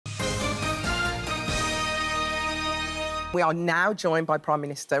We are now joined by Prime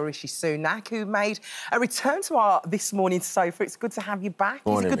Minister Rishi Sunak, who made a return to our This Morning sofa. It's good to have you back.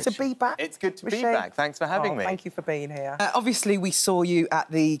 Morning, Is it good Rishi. to be back? It's good to Rishi? be back. Thanks for having me. Thank you for being here. Obviously, we saw you at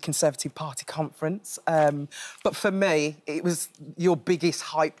the Conservative Party conference, but for me, it was your biggest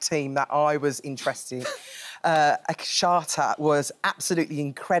hype team that I was interested in. Akshata was absolutely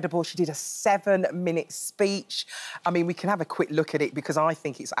incredible. She did a 7-minute speech. I mean, we can have a quick look at it because I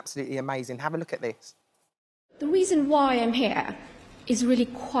think it's absolutely amazing. Have a look at this. The reason why I'm here is really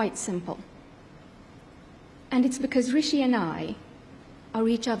quite simple. And it's because Rishi and I are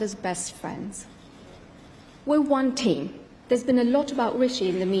each other's best friends. We're one team. There's been a lot about Rishi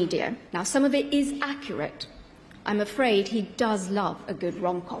in the media. Now, some of it is accurate. I'm afraid he does love a good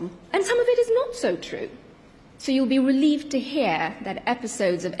rom-com. And some of it is not so true. So you'll be relieved to hear that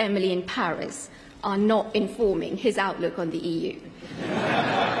episodes of Emily in Paris are not informing his outlook on the EU.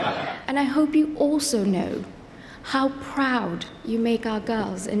 And I hope you also know how proud you make our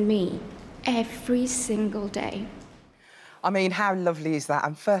girls and me every single day. I mean, how lovely is that?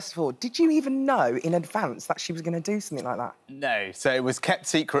 And first of all, did you even know in advance that she was going to do something like that? No, so it was kept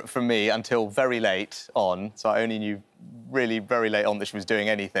secret from me until very late on, so I only knew really very late on that she was doing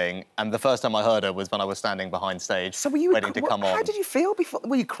anything, and the first time I heard her was when I was standing behind stage, so were you waiting to come on. How did you feel before?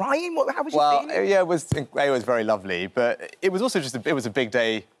 Were you crying? How was you feeling? Well, yeah, it was very lovely, but it was also just it was a big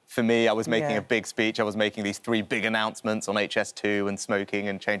day for me. I was making a big speech. I was making these 3 big announcements on HS2 and smoking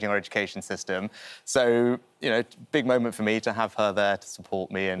and changing our education system. So, you know, big moment for me to have her there to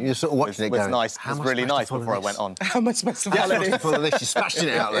support me. And you're sort of watching it was nice. It was really nice before I went on. How am I supposed to follow this? Follow this? You're smashing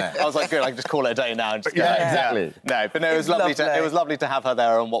it out there. I was like, good, I can just call it a day now and just go. Yeah, exactly. No, but no, it was lovely. It was lovely to have her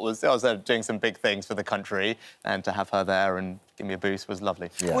there, and I was doing some big things for the country, and to have her there and give me a boost was lovely.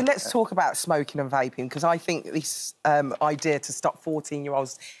 Yeah. Well, let's talk about smoking and vaping, because I think this idea to stop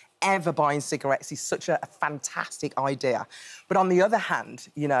 14-year-olds ever buying cigarettes is such a fantastic idea. But on the other hand,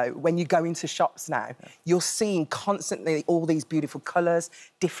 you know, when you go into shops now, you're seeing constantly all these beautiful colours,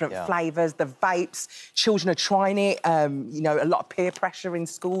 different flavours, the vapes, children are trying it, you know, a lot of peer pressure in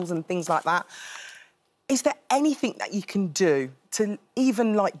schools and things like that. Is there anything that you can do to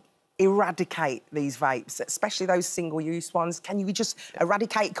even, like, eradicate these vapes, especially those single-use ones? Can you just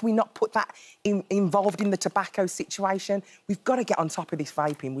eradicate? Can we not put that involved in the tobacco situation? We've got to get on top of this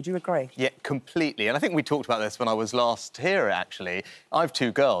vaping. Would you agree? Yeah, completely. And I think we talked about this when I was last here, actually. I have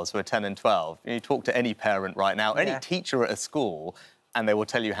 2 girls who are 10 and 12. You talk to any parent right now, any teacher at a school, and they will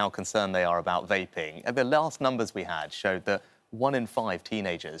tell you how concerned they are about vaping. And the last numbers we had showed that 1 in 5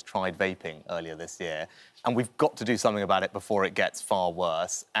 teenagers tried vaping earlier this year, and we've got to do something about it before it gets far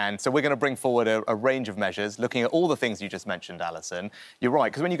worse. And so we're going to bring forward a range of measures, looking at all the things you just mentioned, Alison. You're right,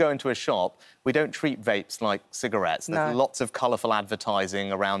 because when you go into a shop, we don't treat vapes like cigarettes. No. There's lots of colourful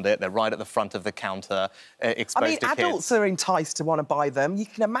advertising around it. They're right at the front of the counter, exposed to kids. Adults are enticed to want to buy them. You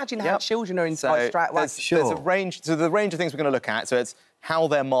can imagine how children are enticed straight away. There's a range. So the range of things we're going to look at. So it's how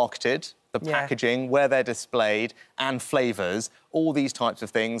they're marketed, the packaging, where they're displayed, and flavours, all these types of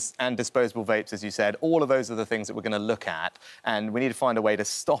things, and disposable vapes, as you said. All of those are the things that we're going to look at, and we need to find a way to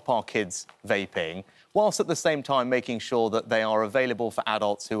stop our kids vaping, whilst at the same time making sure that they are available for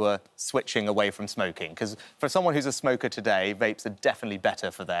adults who are switching away from smoking. Because for someone who's a smoker today, vapes are definitely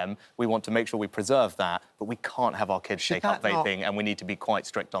better for them. We want to make sure we preserve that, but we can't have our kids take up vaping, and we need to be quite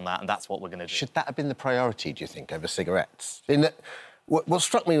strict on that, and that's what we're going to do. Should that have been the priority, do you think, over cigarettes? In that, what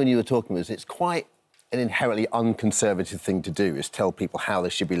struck me when you were talking was it's quite an inherently unconservative thing to do, is tell people how they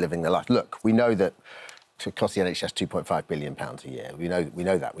should be living their life. Look, we know that it costs the NHS £2.5 billion a year. We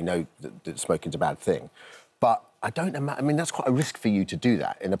know that. We know that smoking's a bad thing. But I don't imagine... I mean, that's quite a risk for you to do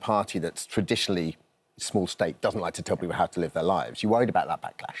that in a party that's traditionally small state, doesn't like to tell people how to live their lives. You worried about that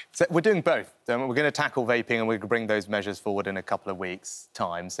backlash? So we're doing both. We're going to tackle vaping, and we're going to bring those measures forward in a couple of weeks'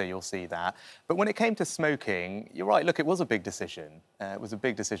 time, so you'll see that. But when it came to smoking, you're right, look, it was a big decision. It was a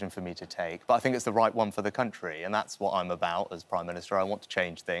big decision for me to take, but I think it's the right one for the country, and that's what I'm about as Prime Minister. I want to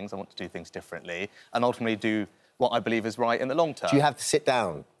change things, I want to do things differently, and ultimately do what I believe is right in the long term. Do you have to sit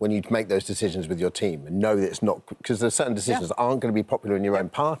down when you make those decisions with your team and know that it's not... Because there's certain decisions that aren't going to be popular in your own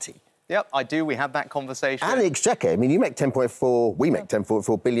party. Yep, I do. We had that conversation. And the Exchequer. I mean, you make we make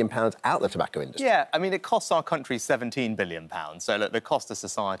 £10.4 billion out of the tobacco industry. Yeah, I mean, it costs our country £17 billion. So, look, the cost to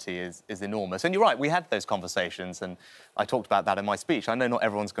society is enormous. And you're right, we had those conversations, and I talked about that in my speech. I know not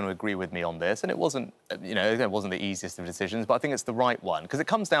everyone's going to agree with me on this, and it wasn't, you know, it wasn't the easiest of decisions, but I think it's the right one, because it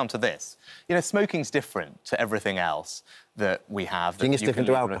comes down to this. You know, smoking's different to everything else that we have. Do you think it's different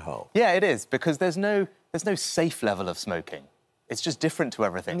to alcohol? Yeah, it is, because there's no safe level of smoking. It's just different to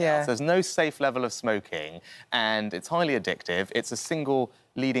everything else. There's no safe level of smoking, and it's highly addictive. It's a single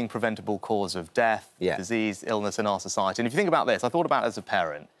leading preventable cause of death, disease, illness in our society. And if you think about this, I thought about it as a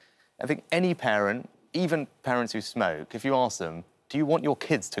parent. I think any parent, even parents who smoke, if you ask them, do you want your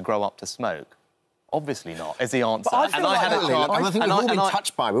kids to grow up to smoke? Obviously not, is the answer. I think we've all been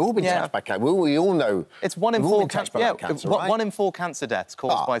touched by. We've all been touched by cancer. We all know. It's one in four cancer. Right? 1 in 4 cancer deaths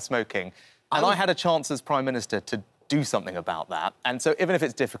caused by smoking. And I had a chance as Prime Minister to do something about that. And so even if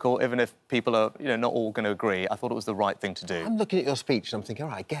it's difficult, even if people are, not all going to agree, I thought it was the right thing to do. I'm looking at your speech and I'm thinking,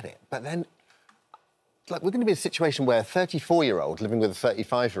 all right, I get it. But then, like, we're going to be in a situation where a 34-year-old living with a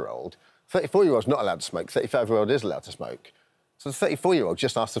 35-year-old, 34-year-old's not allowed to smoke, 35-year-old is allowed to smoke. So the 34-year-old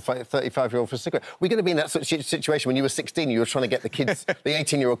just asked the 35-year-old for a cigarette. We're going to be in that sort of situation when you were 16, you were trying to get the kids, the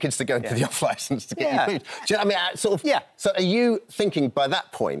 18-year-old kids to go into the off-licence to get you food. Do you know what I mean? So are you thinking by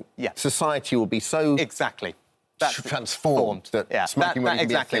that point, society will be so... Exactly. Transformed that smoking won't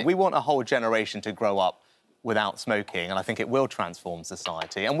be a thing? We want a whole generation to grow up without smoking, and I think it will transform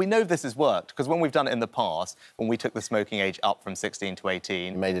society. And we know this has worked, because when we've done it in the past, when we took the smoking age up from 16 to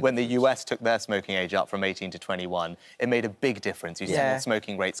 18, when the US took their smoking age up from 18 to 21, it made a big difference. You see the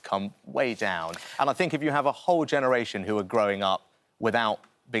smoking rates come way down. And I think if you have a whole generation who are growing up without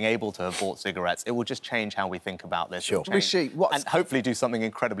being able to have bought cigarettes, it will just change how we think about this. Rishi, and hopefully do something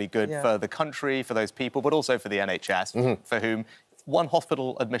incredibly good for the country, for those people, but also for the NHS, for whom one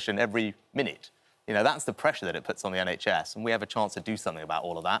hospital admission every minute. That's the pressure that it puts on the NHS, and we have a chance to do something about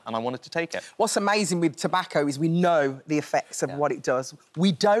all of that, and I wanted to take it. What's amazing with tobacco is we know the effects of what it does.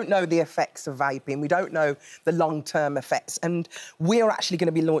 We don't know the effects of vaping. We don't know the long-term effects. And we're actually going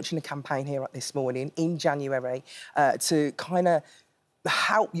to be launching a campaign here this morning in January to kind of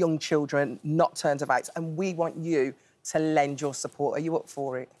help young children not turn to vapes, and we want you to lend your support. Are you up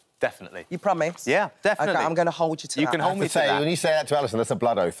for it? Definitely. You promise? Yeah, definitely. OK, I'm going to hold you to that. You can hold me to that. When you say that to Alison, that's a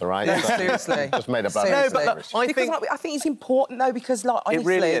blood oath, all right? No, seriously. Just made a blood oath. No, but I think it's important, though, because, like, honestly... It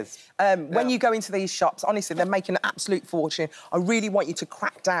really is. When you go into these shops, honestly, they're making an absolute fortune. I really want you to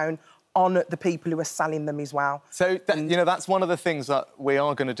crack down on the people who are selling them as well. So, that's one of the things that we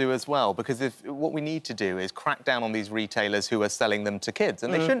are going to do as well, because what we need to do is crack down on these retailers who are selling them to kids,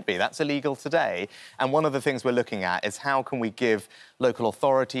 and they shouldn't be. That's illegal today. And one of the things we're looking at is how can we give local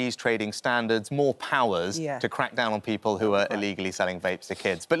authorities, trading standards, more powers to crack down on people who are illegally selling vapes to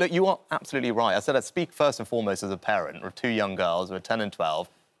kids. But look, you are absolutely right. I said I'd speak first and foremost as a parent of 2 young girls who are 10 and 12.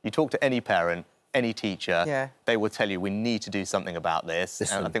 You talk to any parent, any teacher, they will tell you we need to do something about this.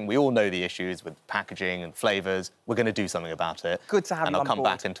 And I think we all know the issues with packaging and flavours. We're going to do something about it. Good to have you on board. And I'll come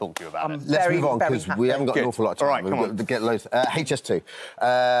back and talk to you about it. Let's move on, because we haven't got an awful lot of time. All right, come on. To get loads. HS2.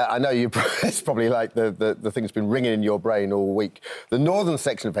 I know it's probably like the thing that's been ringing in your brain all week. The northern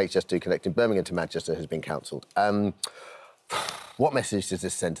section of HS2 connecting Birmingham to Manchester has been cancelled. What message does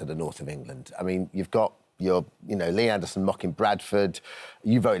this send to the north of England? I mean, you've got Lee Anderson mocking Bradford.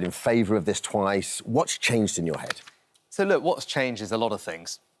 You voted in favour of this twice. What's changed in your head? So, look, what's changed is a lot of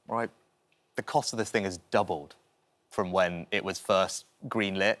things, right? The cost of this thing has doubled from when it was first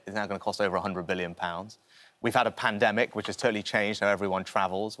greenlit. It's now going to cost over £100 billion. We've had a pandemic, which has totally changed how everyone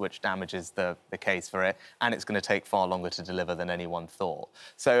travels, which damages the case for it, and it's going to take far longer to deliver than anyone thought.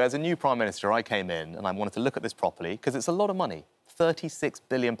 So, as a new Prime Minister, I came in and I wanted to look at this properly, because it's a lot of money. £36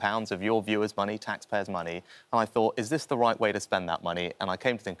 billion of your viewers' money, taxpayers' money, and I thought, is this the right way to spend that money? And I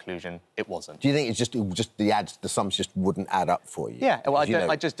came to the conclusion it wasn't. Do you think it's just the sums just wouldn't add up for you? Yeah, well,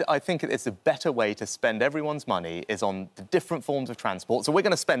 I think it's a better way to spend everyone's money is on the different forms of transport. So we're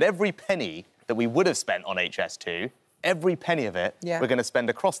going to spend every penny that we would have spent on HS2, every penny of it, we're going to spend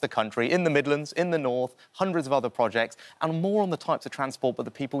across the country, in the Midlands, in the North, hundreds of other projects, and more on the types of transport that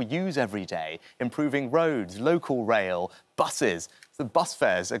the people use every day, improving roads, local rail, buses. The bus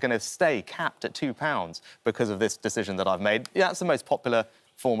fares are going to stay capped at £2 because of this decision that I've made. Yeah, that's the most popular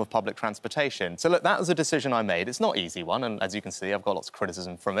form of public transportation. So, look, that was a decision I made. It's not an easy one, and as you can see, I've got lots of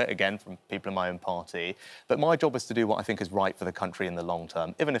criticism from it, again, from people in my own party. But my job is to do what I think is right for the country in the long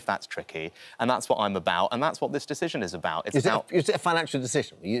term, even if that's tricky. And that's what I'm about, and that's what this decision is about. Is it a financial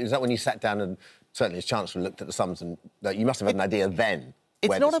decision? Is that when you sat down and, certainly as Chancellor, looked at the sums, and you must have had an idea then?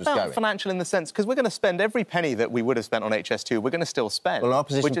 It's not about financial in the sense, because we're going to spend every penny that we would have spent on HS2, we're going to still spend. Well,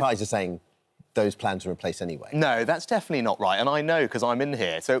 opposition parties are saying those plans are in place anyway. No, that's definitely not right, and I know because I'm in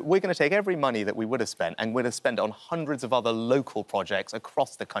here. So we're going to take every money that we would have spent and we're going to spend it on hundreds of other local projects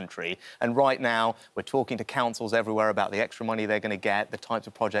across the country. And right now, we're talking to councils everywhere about the extra money they're going to get, the types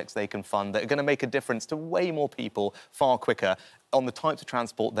of projects they can fund that are going to make a difference to way more people far quicker. on the types of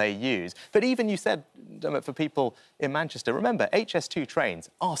transport they use. But even you said, for people in Manchester, remember, HS2 trains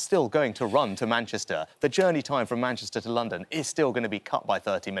are still going to run to Manchester. The journey time from Manchester to London is still going to be cut by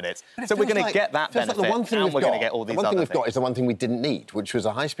 30 minutes. So we're going to get that benefit, and we're going to get all these other things. The one thing we've got is the one thing we didn't need, which was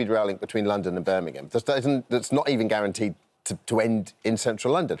a high-speed rail link between London and Birmingham. That's not even guaranteed to end in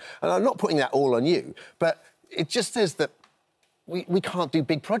central London. And I'm not putting that all on you, but it just says that we can't do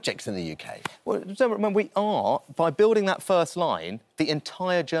big projects in the UK. Well, don't remember, we are, by building that first line, the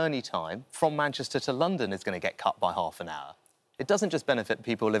entire journey time from Manchester to London is going to get cut by half an hour. It doesn't just benefit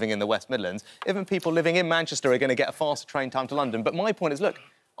people living in the West Midlands. Even people living in Manchester are going to get a faster train time to London. But my point is, look,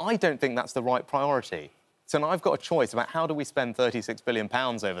 I don't think that's the right priority. So now I've got a choice about how do we spend £36 billion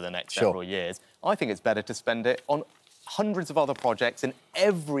over the next several years. I think it's better to spend it on hundreds of other projects in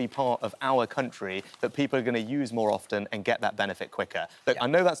every part of our country that people are going to use more often and get that benefit quicker. Look, I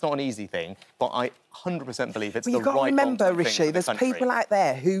know that's not an easy thing, but I 100% believe it's the right thing for the country. You've got to remember, Rishi, there's people out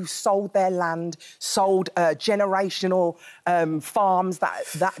there who sold their land, sold generational farms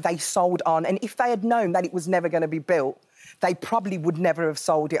that they sold on, and if they had known that it was never going to be built, they probably would never have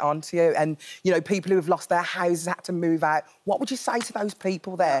sold it on to you. And, you know, people who have lost their houses, had to move out. What would you say to those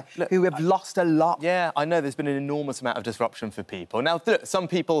people there who have lost a lot? Yeah, I know there's been an enormous amount of disruption for people. Now, look, some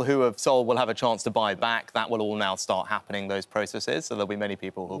people who have sold will have a chance to buy back. That will all now start happening, those processes, so there'll be many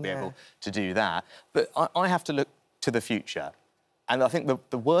people who'll be able to do that. But I have to look to the future. And I think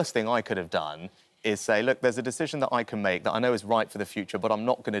the worst thing I could have done is say, look, there's a decision that I can make that I know is right for the future, but I'm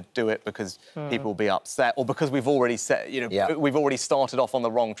not going to do it because people will be upset or because we've already set, you know, we've already started off on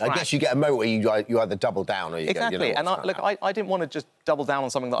the wrong track. I guess you get a moment where you either double down or you exactly. go, you know, and I didn't want to just double down on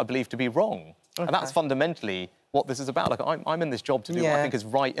something that I believe to be wrong. And that's fundamentally what this is about. Like, I'm in this job to do what I think is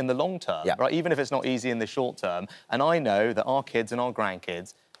right in the long term, right? Even if it's not easy in the short term. And I know that our kids and our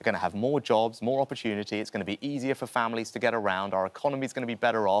grandkids are going to have more jobs, more opportunity. It's going to be easier for families to get around. Our economy is going to be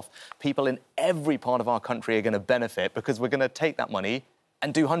better off. People in every part of our country are going to benefit because we're going to take that money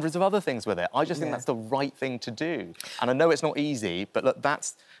and do hundreds of other things with it. I just think that's the right thing to do. And I know it's not easy, but look,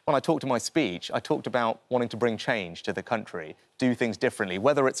 that's... When I talked in my speech, I talked about wanting to bring change to the country, do things differently,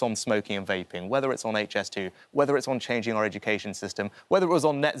 whether it's on smoking and vaping, whether it's on HS2, whether it's on changing our education system, whether it was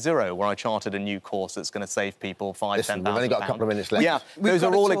on net zero, where I chartered a new course that's going to save people £10,000. We've only got a couple of minutes left. Yeah, those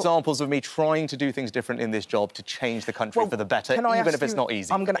are all examples of me trying to do things different in this job to change the country for the better, even if it's not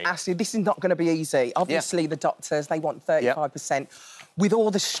easy. I'm going to ask you, this is not going to be easy. Obviously, the doctors, they want 35%. With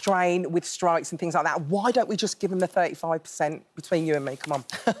all the strain, with strikes and things like that, why don't we just give them the 35% between you and me? Come on.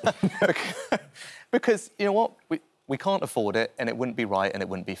 Because, you know what? We can't afford it, and it wouldn't be right, and it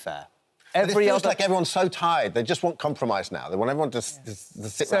wouldn't be fair. It feels like everyone's so tired. They just want compromise now. They want everyone to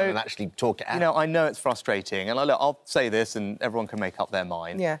sit down and actually talk it out. You know, I know it's frustrating, and I'll say this, and everyone can make up their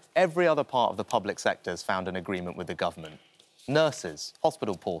mind. Yeah. Every other part of the public sector has found an agreement with the government. Nurses,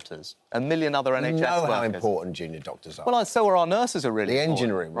 hospital porters, a million other NHS workers. You know how important junior doctors are. Well, so are our nurses are really important. The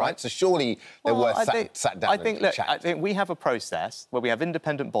engine room, right? So surely they're worth sat down and chat. I think we have a process where we have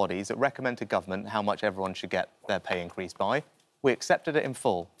independent bodies that recommend to government how much everyone should get their pay increased by. We accepted it in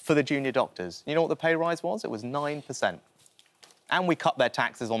full for the junior doctors. You know what the pay rise was? It was 9%. And we cut their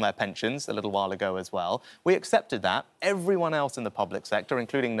taxes on their pensions a little while ago as well. We accepted that. Everyone else in the public sector,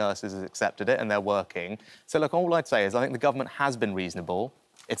 including nurses, has accepted it, and they're working. So, look, all I'd say is I think the government has been reasonable.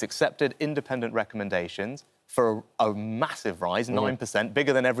 It's accepted independent recommendations for a massive rise, 9%,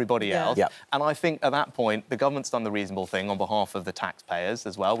 bigger than everybody else. And I think at that point, the government's done the reasonable thing on behalf of the taxpayers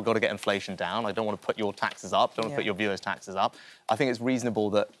as well. We've got to get inflation down. I don't want to put your taxes up, don't want to put your viewers' taxes up. I think it's reasonable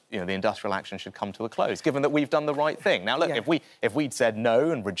that, you know, the industrial action should come to a close, given that we've done the right thing. Now, look, if we'd said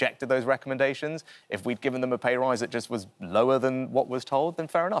no and rejected those recommendations, if we'd given them a pay rise that just was lower than what was told, then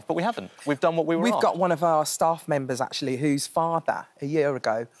fair enough. But we haven't. We've done what we were asked. We've got one of our staff members, actually, whose father, a year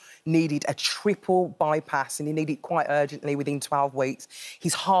ago, needed a triple bypass, and he needed it quite urgently within 12 weeks.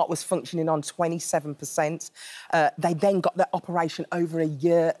 His heart was functioning on 27%. They then got the operation over a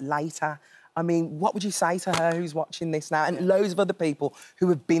year later. I mean, what would you say to her who's watching this now, and loads of other people who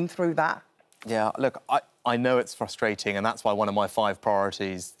have been through that? Yeah, look, I know it's frustrating, and that's why one of my 5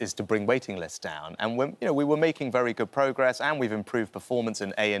 priorities is to bring waiting lists down. And we were making very good progress, and we've improved performance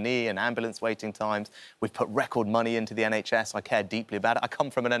in A&E and ambulance waiting times. We've put record money into the NHS. I care deeply about it. I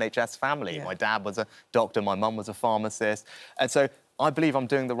come from an NHS family. My dad was a doctor, my mum was a pharmacist. And so I believe I'm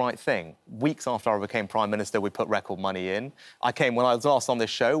doing the right thing. Weeks after I became Prime Minister, we put record money in. When I was last on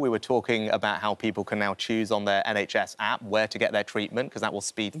this show, we were talking about how people can now choose on their NHS app where to get their treatment, because that will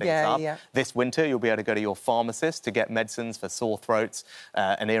speed things up. This winter, you'll be able to go to your pharmacist to get medicines for sore throats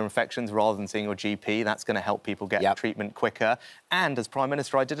and ear infections rather than seeing your GP. That's going to help people get treatment quicker. And as Prime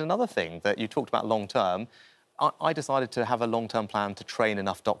Minister, I did another thing that you talked about long term. I decided to have a long-term plan to train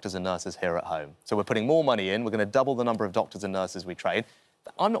enough doctors and nurses here at home. So we're putting more money in. We're going to double the number of doctors and nurses we train.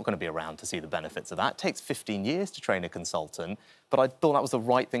 I'm not going to be around to see the benefits of that. It takes 15 years to train a consultant, but I thought that was the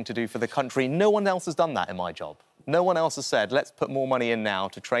right thing to do for the country. No one else has done that in my job. No one else has said, let's put more money in now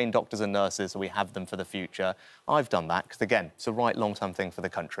to train doctors and nurses so we have them for the future. I've done that because, again, it's the right long-term thing for the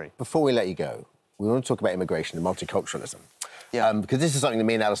country. Before we let you go, we want to talk about immigration and multiculturalism. Yeah. Because this is something that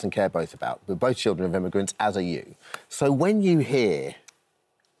me and Alison care both about. We're both children of immigrants, as are you. So when you hear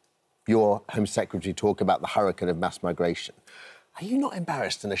your Home Secretary talk about the hurricane of mass migration, are you not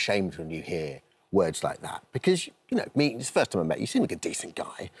embarrassed and ashamed when you hear words like that? Because, you know, me, it's the first time I met you, you seem like a decent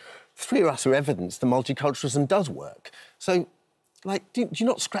guy. The three of us are evidence that multiculturalism does work. So, like, do you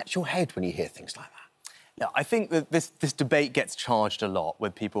not scratch your head when you hear things like that? No, I think that this debate gets charged a lot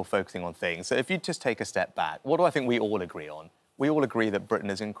with people focusing on things. So if you just take a step back, what do I think we all agree on? We all agree that Britain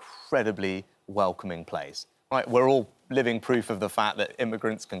is an incredibly welcoming place. Right? We're all living proof of the fact that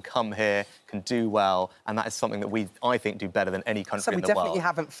immigrants can come here, can do well, and that is something that I think, do better than any country in the world. So we definitely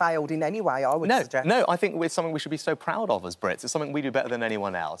haven't failed in any way, I would suggest. No, I think it's something we should be so proud of as Brits. It's something we do better than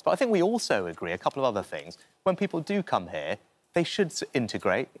anyone else. But I think we also agree a couple of other things. When people do come here, they should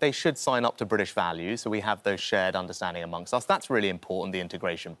integrate, they should sign up to British values, so we have those shared understanding amongst us. That's really important, the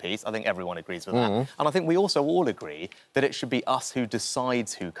integration piece. I think everyone agrees with that. And I think we also all agree that it should be us who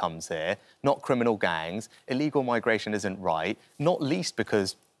decides who comes here, not criminal gangs. Illegal migration isn't right, not least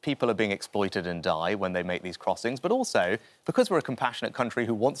because people are being exploited and die when they make these crossings, but also because we're a compassionate country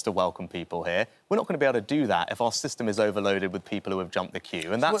who wants to welcome people here, we're not going to be able to do that if our system is overloaded with people who have jumped the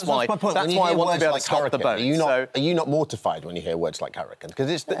queue. And that's why I want to be able to stop the boat. Are you not mortified when you hear words like hurricane?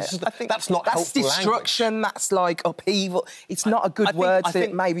 Because that's not helpful language. That's destruction, that's like upheaval. It's not a good word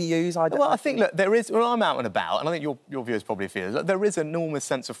to maybe use. Well, I think, look, there is... Well, I'm out and about, and I think your viewers probably feel that there is an enormous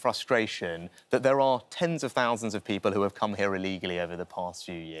sense of frustration that there are tens of thousands of people who have come here illegally over the past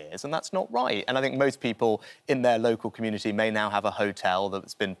few years, and that's not right. And I think most people in their local community may now have a hotel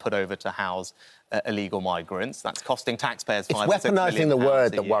that's been put over to house illegal migrants. That's costing taxpayers £5 or £6 million. It's weaponising the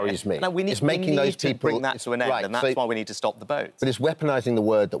word that worries me. It's making those people bring that to an end, and that's why we need to stop the boats. But it's weaponising the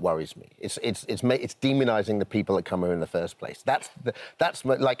word that worries me. It's demonising the people that come here in the first place. That's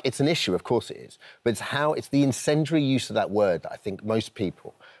like, it's an issue, of course it is, but it's the incendiary use of that word that I think most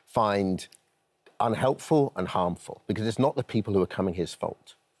people find unhelpful and harmful, because it's not the people who are coming here's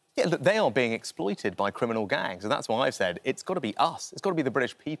fault. Yeah, look, they are being exploited by criminal gangs, and that's why I've said it's got to be us. It's got to be the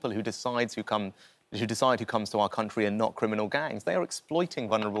British people who decide who comes to our country and not criminal gangs. They are exploiting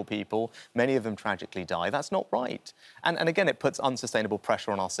vulnerable people. Many of them tragically die. That's not right. And again, it puts unsustainable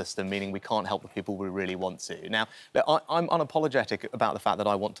pressure on our system, meaning we can't help the people we really want to. Now, look, I'm unapologetic about the fact that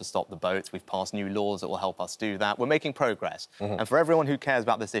I want to stop the boats. We've passed new laws that will help us do that. We're making progress. And for everyone who cares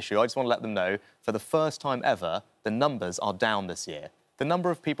about this issue, I just want to let them know, for the first time ever, the numbers are down this year. The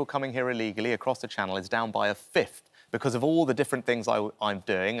number of people coming here illegally across the Channel is down by a fifth because of all the different things I'm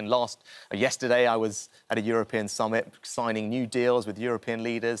doing. And yesterday, I was at a European summit signing new deals with European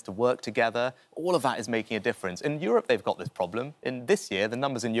leaders to work together. All of that is making a difference. In Europe, they've got this problem. In this year, the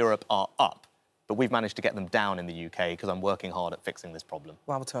numbers in Europe are up, but we've managed to get them down in the UK because I'm working hard at fixing this problem.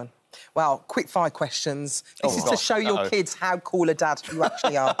 Well done. Well, quick 5 questions. This is to show your kids how cool a dad you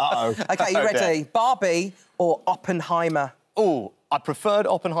actually are. OK, you ready? Barbie or Oppenheimer? Oh, I preferred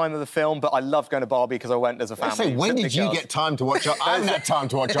Oppenheimer, the film, but I loved going to Barbie because I went as a family. So when did you get time to watch I haven't had time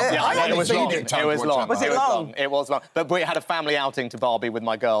to watch Oppenheimer. Yeah, I know, it was long. Was it long? It was long. But we had a family outing to Barbie with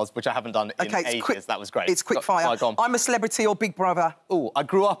my girls, which I haven't done in ages. That was great. It's quick fire. I'm a Celebrity or Big Brother? Oh, I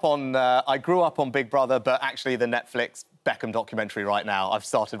grew up on Big Brother, but actually the Netflix Beckham documentary right now. I've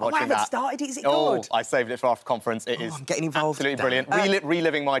started watching that. I haven't started. Is it good? I saved it for after conference. It is. I'm getting involved. Absolutely brilliant.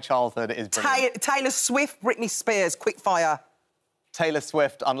 Reliving my childhood is brilliant. Taylor Swift, Britney Spears, quick fire. Taylor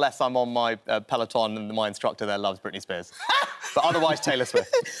Swift, unless I'm on my Peloton and my instructor there loves Britney Spears. But otherwise, Taylor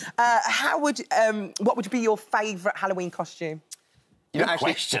Swift. What would be your favourite Halloween costume? Good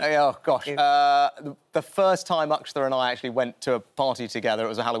question. Oh, gosh. The first time Akshita and I actually went to a party together, it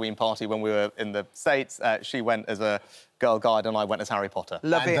was a Halloween party when we were in the States. She went as a girl guide and I went as Harry Potter.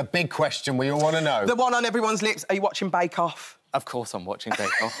 Love it. The big question we all want to know. The one on everyone's lips, are you watching Bake Off? Of course I'm watching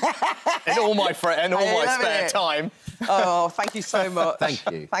Bake Off. in all my spare time. Oh, thank you so much.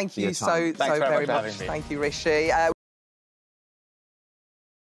 Thank you. Thank you so very much. Thank you, Rishi.